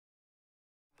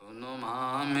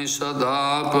Pranamami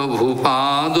sada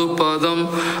Prabhupada-padam.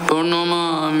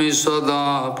 Pranamami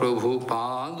sada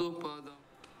Prabhupada-padam.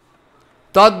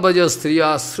 Tadvaja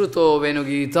striya sruto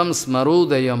venugitam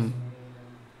smarudayam.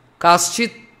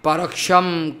 Kaschit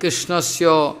paraksham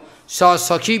Krishnasya sa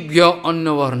sakhibhya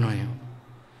annavarnayam.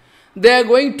 They are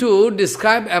going to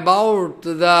describe about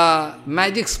the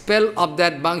magic spell of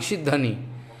that Bangshidhani.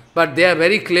 But they are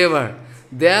very clever.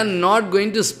 They are not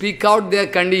going to speak out their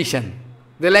condition.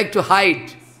 They like to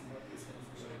hide.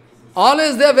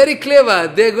 Always they are very clever.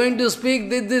 They are going to speak,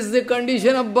 this is the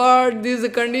condition of bird, this is the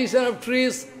condition of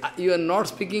trees. You are not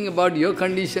speaking about your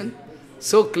condition.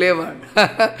 So clever.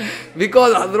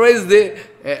 Because otherwise they,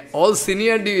 all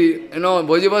senior,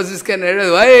 Bhojavasis can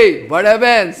address, hey, what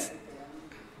happens?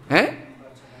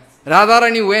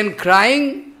 Radharani went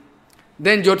crying,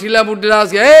 then Jyotila Buddha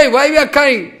asked, hey, why we are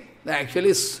crying?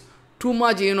 Actually, too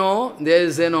much, there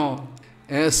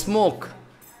is, smoke.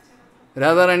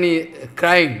 Radharani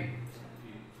crying.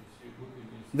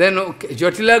 Then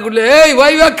Jyotila Buddha, hey, why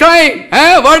you are crying?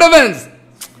 What happens?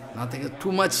 Nothing,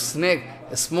 too much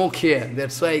smoke here.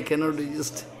 That's why I cannot do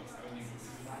just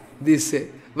this.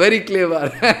 Very clever.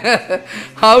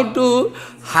 How to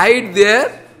hide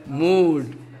their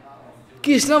mood.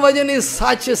 Kṛṣṇa-bhajana is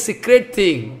such a secret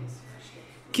thing.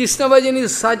 Kṛṣṇa-bhajana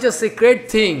is such a secret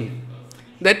thing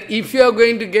that if you are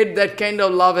going to get that kind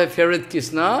of love affair with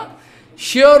Krishna,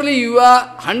 surely you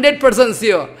are 100%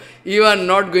 sure you are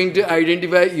not going to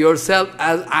identify yourself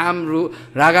as I am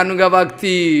Raganuga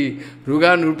Bhakti,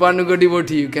 Rūpānuga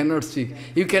devotee. You cannot speak.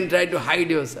 You can try to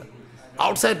hide yourself.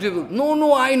 Outside people,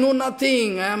 no, I know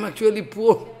nothing. I am actually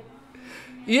poor.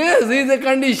 Yes, this is the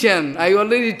condition. I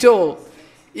already told.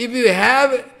 If you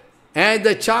have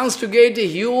the chance to get a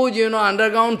huge,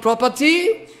 underground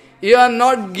property, you are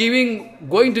not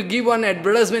going to give one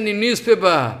advertisement in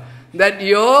newspaper that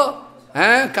your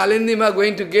Kalindim are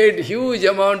going to get huge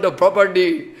amount of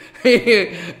property,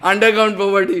 underground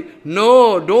property.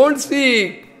 No, don't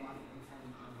speak.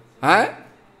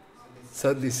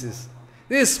 So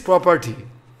this property.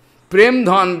 Prem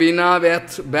dhan bina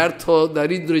bertho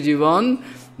daridra jivan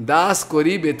das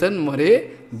kori betan more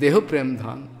deho prem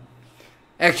dhan.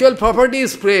 Actual property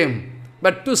is prem,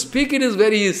 but to speak it is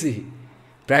very easy.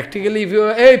 Practically, if you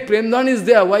are, hey, prem dhan is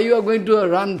there, why you are going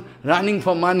to running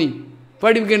for money?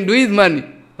 What you can do with money?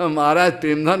 Oh, Maharaj,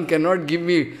 prem dhan cannot give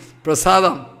me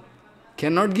prasadam.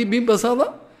 Cannot give me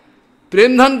prasadam?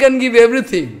 Prem dhan can give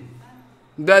everything.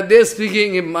 That they are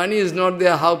speaking, if money is not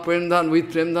there, how prem dhan,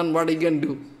 with prem dhan, what he can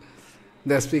do?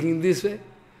 They are speaking this way.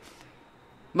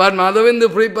 But Madhavendra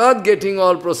Prabhupada getting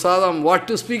all prasadam, what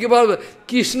to speak about?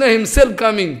 Krishna himself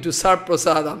coming to serve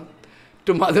prasadam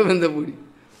to Madhavendra Puri.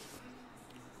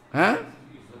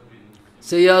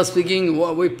 So you are speaking,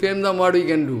 with Premdam, what we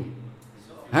can do?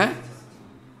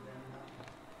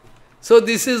 So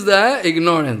this is the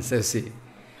ignorance, you see.